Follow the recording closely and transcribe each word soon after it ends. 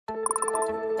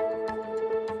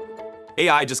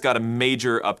AI just got a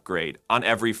major upgrade on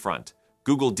every front.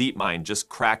 Google DeepMind just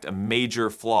cracked a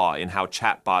major flaw in how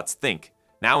chatbots think.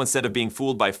 Now, instead of being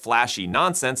fooled by flashy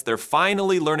nonsense, they're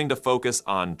finally learning to focus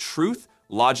on truth,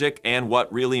 logic, and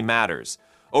what really matters.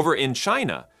 Over in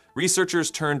China, researchers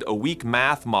turned a weak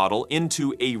math model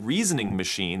into a reasoning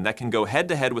machine that can go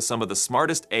head-to-head with some of the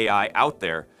smartest AI out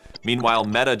there. Meanwhile,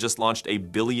 Meta just launched a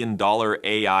billion-dollar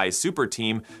AI super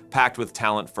team packed with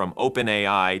talent from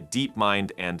OpenAI,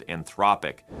 DeepMind, and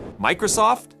Anthropic.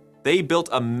 Microsoft? They built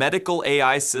a medical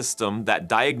AI system that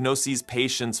diagnoses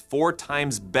patients 4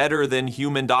 times better than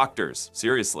human doctors.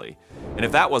 Seriously. And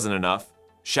if that wasn't enough,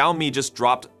 Xiaomi just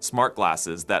dropped smart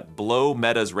glasses that blow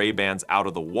Meta's Ray-Bans out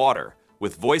of the water,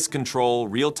 with voice control,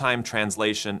 real-time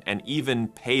translation, and even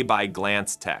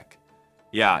pay-by-glance tech.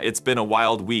 Yeah, it's been a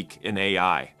wild week in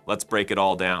AI. Let's break it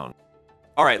all down.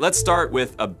 All right, let's start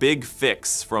with a big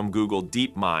fix from Google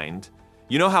DeepMind.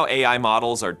 You know how AI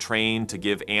models are trained to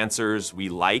give answers we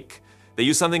like? They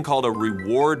use something called a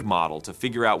reward model to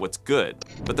figure out what's good.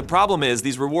 But the problem is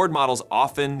these reward models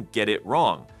often get it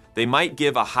wrong. They might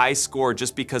give a high score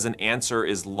just because an answer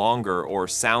is longer or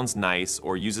sounds nice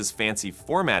or uses fancy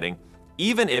formatting,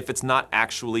 even if it's not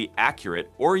actually accurate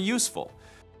or useful.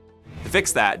 To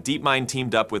fix that, DeepMind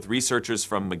teamed up with researchers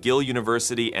from McGill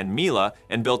University and Mila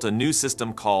and built a new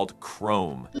system called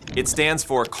Crome. It stands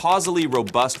for Causally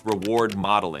Robust Reward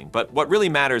Modeling, but what really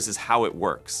matters is how it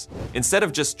works. Instead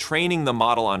of just training the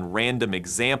model on random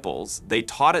examples, they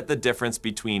taught it the difference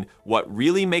between what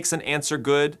really makes an answer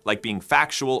good, like being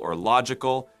factual or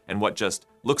logical, and what just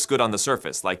looks good on the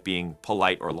surface, like being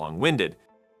polite or long-winded.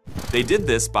 They did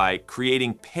this by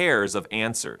creating pairs of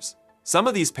answers. Some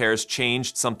of these pairs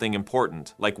changed something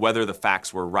important, like whether the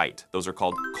facts were right. Those are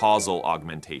called causal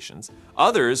augmentations.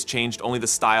 Others changed only the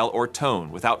style or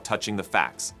tone without touching the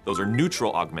facts. Those are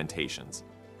neutral augmentations.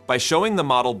 By showing the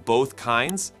model both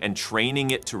kinds and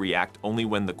training it to react only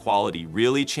when the quality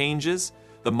really changes,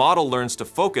 the model learns to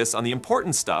focus on the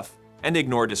important stuff and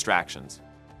ignore distractions.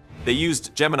 They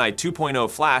used Gemini 2.0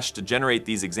 Flash to generate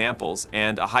these examples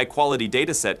and a high-quality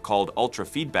dataset called Ultra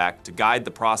Feedback to guide the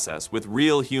process with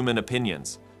real human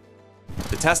opinions.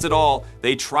 To test it all,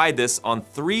 they tried this on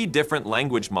 3 different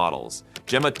language models: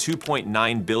 Gemma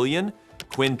 2.9 billion,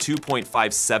 Quinn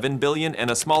 2.57 billion,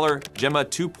 and a smaller Gemma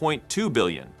 2.2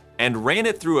 billion, and ran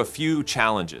it through a few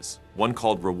challenges. One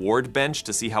called Reward Bench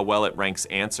to see how well it ranks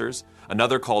answers,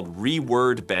 another called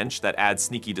Reword Bench that adds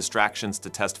sneaky distractions to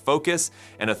test focus,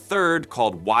 and a third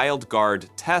called Wild Guard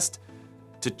Test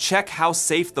to check how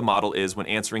safe the model is when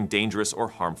answering dangerous or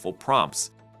harmful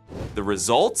prompts. The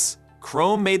results?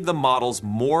 Chrome made the models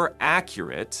more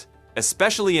accurate,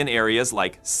 especially in areas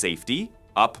like safety,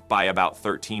 up by about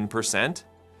 13%,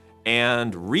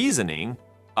 and reasoning,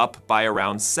 up by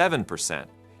around 7%.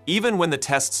 Even when the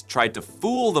tests tried to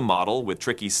fool the model with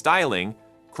tricky styling,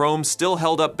 Chrome still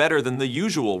held up better than the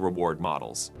usual reward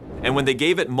models. And when they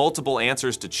gave it multiple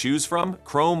answers to choose from,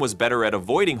 Chrome was better at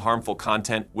avoiding harmful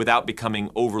content without becoming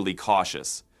overly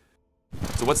cautious.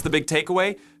 So what's the big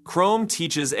takeaway? Chrome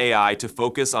teaches AI to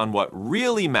focus on what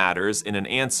really matters in an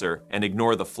answer and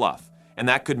ignore the fluff. And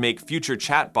that could make future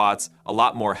chatbots a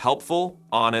lot more helpful,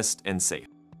 honest, and safe.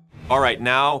 All right,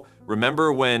 now,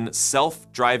 remember when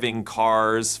self-driving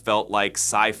cars felt like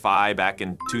sci-fi back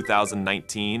in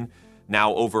 2019?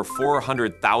 Now over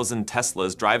 400,000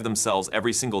 Teslas drive themselves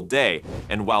every single day,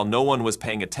 and while no one was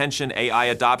paying attention, AI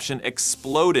adoption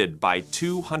exploded by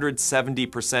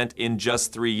 270% in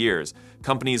just 3 years.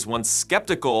 Companies once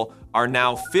skeptical are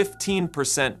now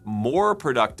 15% more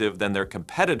productive than their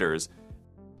competitors.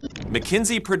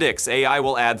 McKinsey predicts AI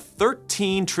will add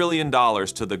 $13 trillion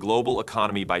to the global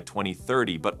economy by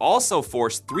 2030, but also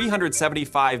force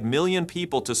 375 million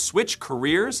people to switch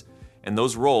careers, and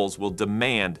those roles will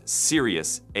demand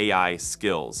serious AI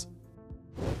skills.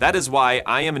 That is why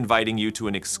I am inviting you to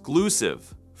an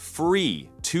exclusive,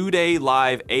 free, 2-day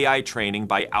live AI training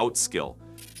by Outskill,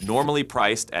 normally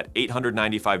priced at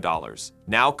 $895.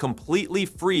 Now completely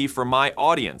free for my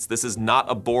audience. This is not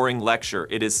a boring lecture.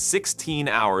 It is 16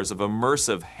 hours of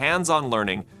immersive, hands-on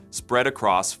learning spread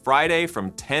across Friday from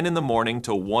 10 in the morning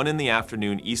to 1 in the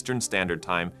afternoon Eastern Standard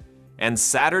Time, and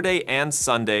Saturday and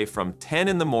Sunday from 10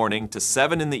 in the morning to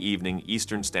 7 in the evening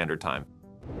Eastern Standard Time.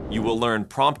 You will learn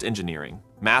prompt engineering,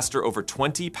 master over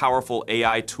 20 powerful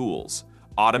AI tools,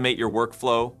 automate your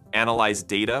workflow, analyze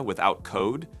data without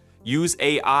code, use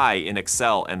AI in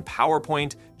Excel and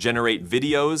PowerPoint, generate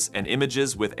videos and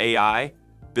images with AI,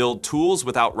 build tools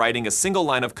without writing a single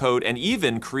line of code, and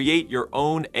even create your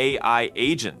own AI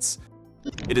agents.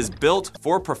 It is built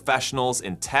for professionals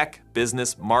in tech,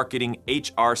 business, marketing,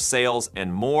 HR, sales,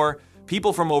 and more.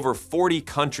 People from over 40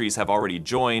 countries have already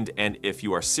joined, and if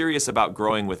you are serious about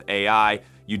growing with AI,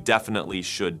 you definitely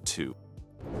should too.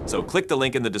 So click the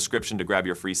link in the description to grab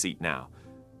your free seat now.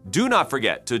 Do not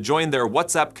forget to join their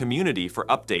WhatsApp community for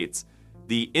updates.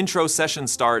 The intro session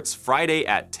starts Friday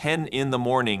at 10 in the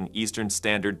morning Eastern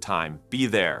Standard Time. Be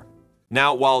there.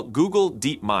 Now, while Google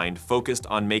DeepMind focused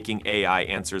on making AI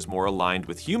answers more aligned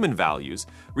with human values,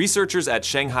 researchers at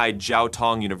Shanghai Jiao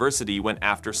Tong University went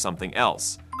after something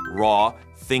else: raw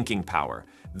thinking power.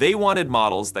 They wanted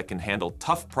models that can handle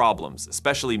tough problems,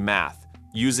 especially math,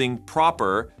 using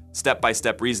proper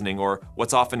step-by-step reasoning, or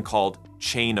what's often called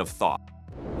chain of thought.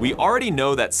 We already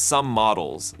know that some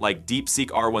models, like DeepSeek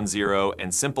R10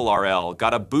 and SimpleRL,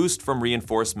 got a boost from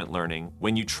reinforcement learning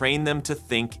when you train them to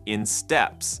think in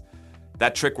steps.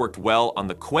 That trick worked well on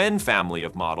the Qwen family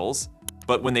of models,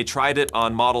 but when they tried it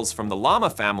on models from the Llama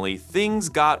family, things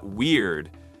got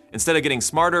weird. Instead of getting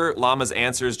smarter, Llama's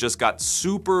answers just got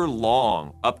super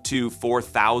long, up to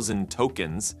 4,000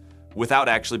 tokens, without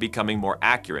actually becoming more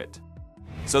accurate.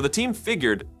 So the team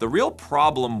figured the real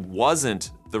problem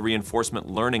wasn't the reinforcement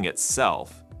learning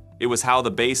itself. It was how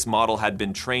the base model had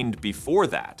been trained before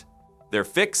that. Their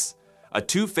fix? A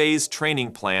two-phase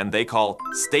training plan they call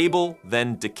stable,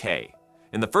 then decay.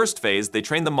 In the first phase, they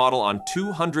trained the model on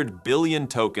 200 billion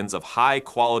tokens of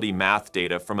high-quality math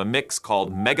data from a mix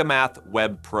called MegaMath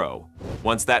Web Pro.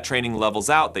 Once that training levels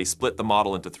out, they split the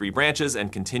model into 3 branches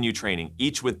and continue training,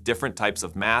 each with different types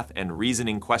of math and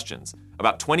reasoning questions,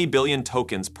 about 20 billion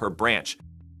tokens per branch.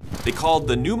 They called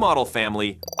the new model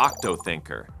family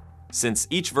OctoThinker, since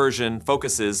each version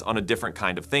focuses on a different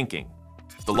kind of thinking.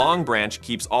 The long branch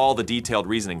keeps all the detailed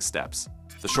reasoning steps.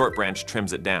 The short branch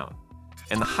trims it down.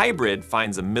 And the hybrid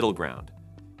finds a middle ground.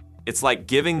 It's like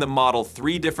giving the model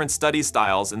 3 different study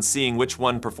styles and seeing which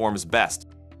one performs best.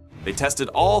 They tested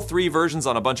all 3 versions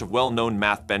on a bunch of well-known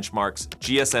math benchmarks: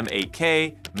 GSM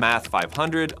 8K, Math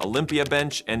 500, Olympia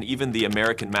Bench, and even the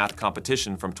American Math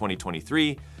Competition from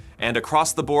 2023. And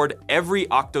across the board, every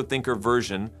OctoThinker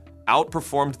version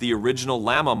outperformed the original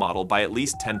Llama model by at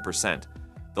least 10%.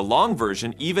 The long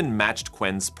version even matched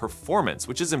Qwen's performance,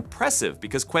 which is impressive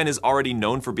because Qwen is already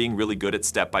known for being really good at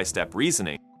step-by-step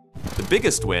reasoning. The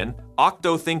biggest win,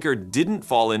 OctoThinker didn't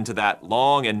fall into that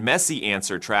long and messy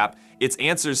answer trap. Its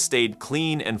answers stayed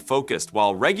clean and focused,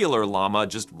 while regular Llama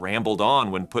just rambled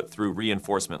on when put through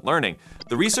reinforcement learning.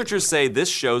 The researchers say this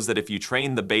shows that if you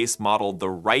train the base model the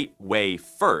right way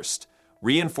first,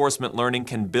 reinforcement learning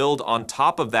can build on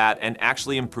top of that and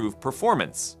actually improve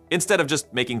performance, instead of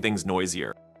just making things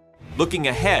noisier. Looking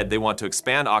ahead, they want to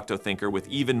expand OctoThinker with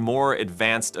even more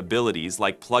advanced abilities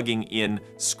like plugging in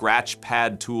scratch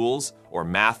pad tools or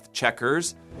math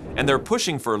checkers, and they're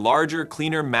pushing for larger,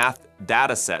 cleaner math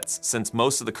datasets since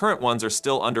most of the current ones are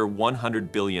still under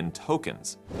 100 billion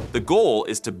tokens. The goal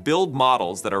is to build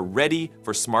models that are ready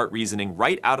for smart reasoning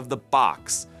right out of the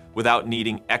box without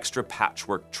needing extra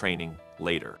patchwork training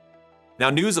later. Now,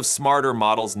 news of smarter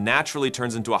models naturally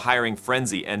turns into a hiring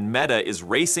frenzy, and Meta is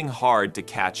racing hard to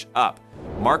catch up.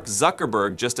 Mark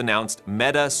Zuckerberg just announced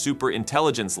Meta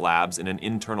Superintelligence Labs in an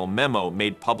internal memo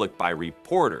made public by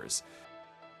reporters.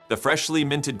 The freshly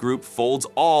minted group folds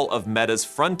all of Meta's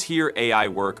frontier AI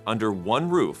work under one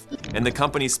roof, and the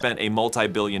company spent a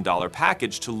multi-billion-dollar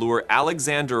package to lure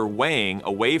Alexander Wang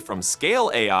away from Scale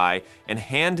AI and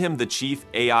hand him the Chief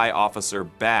AI Officer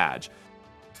badge.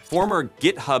 Former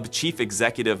GitHub chief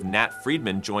executive Nat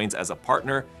Friedman joins as a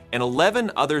partner, and 11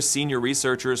 other senior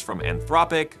researchers from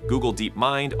Anthropic, Google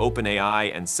DeepMind,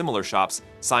 OpenAI, and similar shops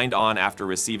signed on after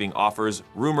receiving offers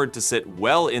rumored to sit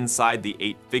well inside the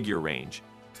 8-figure range.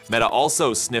 Meta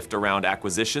also sniffed around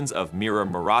acquisitions of Mira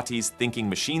Murati's Thinking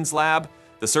Machines Lab,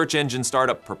 the search engine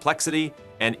startup Perplexity,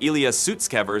 and Ilya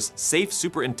Sutskever's Safe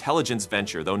Superintelligence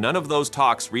venture, though none of those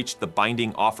talks reached the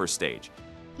binding offer stage.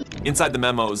 Inside the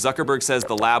memo, Zuckerberg says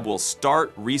the lab will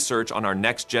start research on our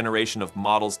next generation of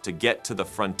models to get to the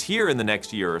frontier in the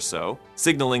next year or so,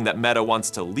 signaling that Meta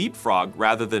wants to leapfrog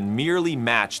rather than merely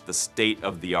match the state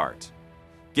of the art.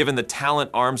 Given the talent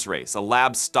arms race, a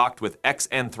lab stocked with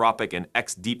ex-Anthropic and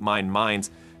ex-DeepMind minds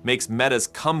makes Meta's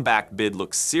comeback bid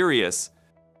look serious.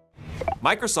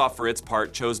 Microsoft, for its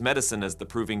part, chose medicine as the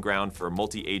proving ground for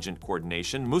multi-agent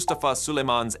coordination. Mustafa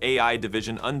Suleyman's AI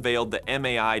division unveiled the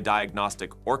MAI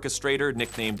Diagnostic Orchestrator,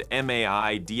 nicknamed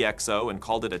MAI DXO, and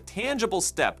called it a tangible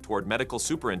step toward medical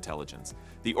superintelligence.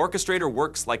 The orchestrator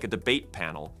works like a debate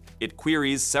panel. It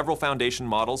queries several foundation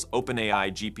models: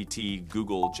 OpenAI GPT,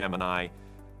 Google Gemini,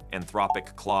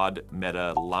 Anthropic Claude,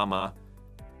 Meta Llama,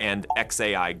 and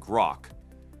XAI Grok.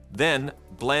 Then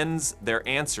blends their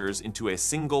answers into a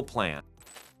single plan.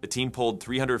 The team pulled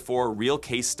 304 real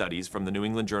case studies from the New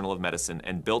England Journal of Medicine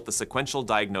and built the sequential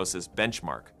diagnosis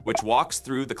benchmark, which walks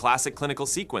through the classic clinical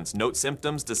sequence: note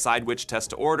symptoms, decide which test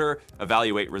to order,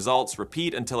 evaluate results,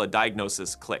 repeat until a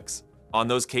diagnosis clicks. On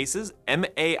those cases,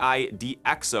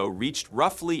 MAI-D-XO reached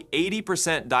roughly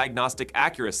 80% diagnostic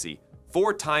accuracy,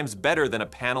 4 times better than a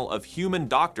panel of human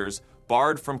doctors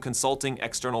barred from consulting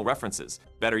external references.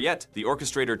 Better yet, the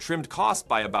orchestrator trimmed costs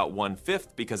by about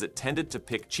 1/5 because it tended to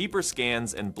pick cheaper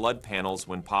scans and blood panels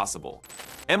when possible.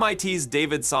 MIT's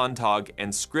David Sontag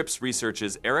and Scripps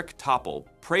Research's Eric Topol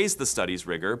praised the study's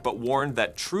rigor, but warned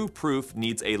that true proof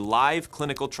needs a live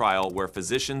clinical trial where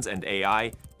physicians and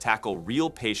AI tackle real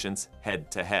patients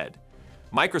head-to-head.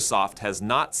 Microsoft has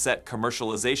not set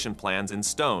commercialization plans in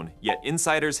stone, yet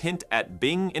insiders hint at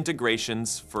Bing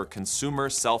integrations for consumer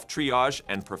self-triage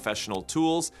and professional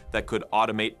tools that could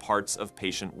automate parts of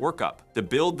patient workup. To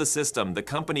build the system, the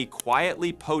company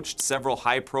quietly poached several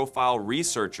high-profile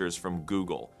researchers from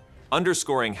Google,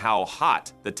 underscoring how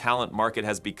hot the talent market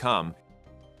has become.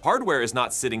 Hardware is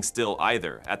not sitting still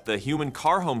either. At the Human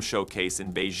Car Home Showcase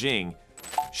in Beijing,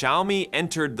 Xiaomi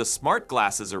entered the smart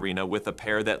glasses arena with a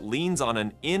pair that leans on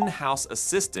an in-house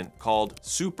assistant called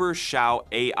Super Xiao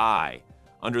AI.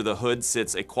 Under the hood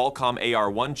sits a Qualcomm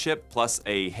AR1 chip plus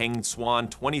a Hengswan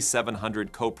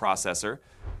 2700 coprocessor.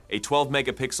 A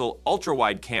 12-megapixel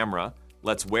ultra-wide camera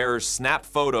lets wearers snap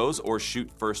photos or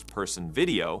shoot first-person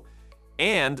video.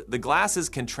 And the glasses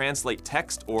can translate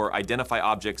text or identify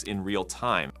objects in real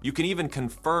time. You can even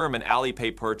confirm an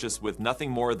Alipay purchase with nothing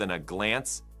more than a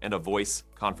glance and a voice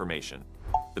confirmation.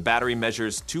 The battery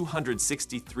measures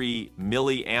 263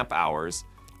 milliamp hours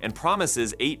and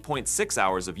promises 8.6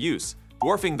 hours of use,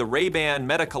 dwarfing the Ray-Ban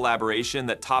Meta collaboration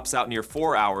that tops out near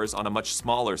 4 hours on a much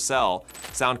smaller cell.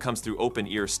 Sound comes through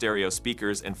open-ear stereo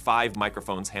speakers, and 5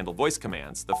 microphones handle voice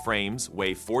commands. The frames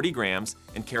weigh 40 grams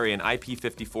and carry an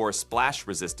IP54 splash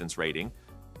resistance rating.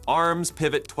 Arms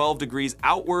pivot 12 degrees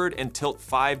outward and tilt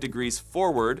 5 degrees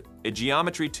forward, a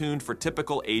geometry tuned for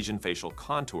typical Asian facial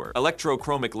contour.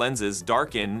 Electrochromic lenses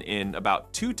darken in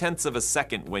about 0.2 of a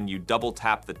second when you double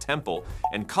tap the temple,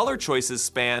 and color choices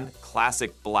span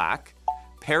classic black,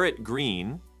 parrot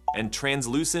green, and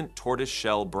translucent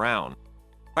tortoiseshell brown.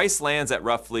 Price lands at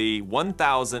roughly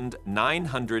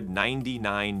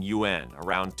 1,999 yuan,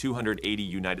 around 280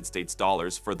 United States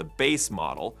dollars for the base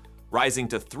model, rising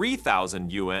to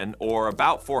 3,000 yuan or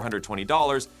about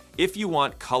 $420 if you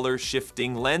want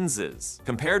color-shifting lenses.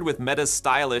 Compared with Meta's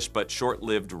stylish but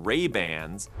short-lived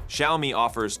Ray-Bans, Xiaomi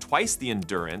offers twice the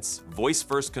endurance,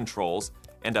 voice-first controls,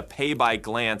 and a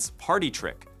pay-by-glance party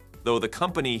trick, though the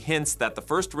company hints that the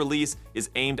first release is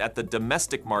aimed at the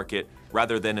domestic market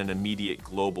rather than an immediate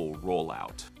global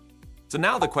rollout. So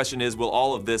now the question is, will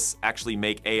all of this actually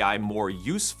make AI more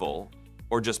useful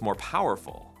or just more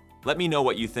powerful? Let me know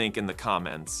what you think in the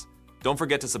comments. Don't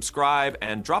forget to subscribe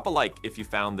and drop a like if you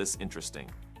found this interesting.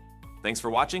 Thanks for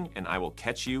watching, and I will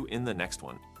catch you in the next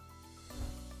one.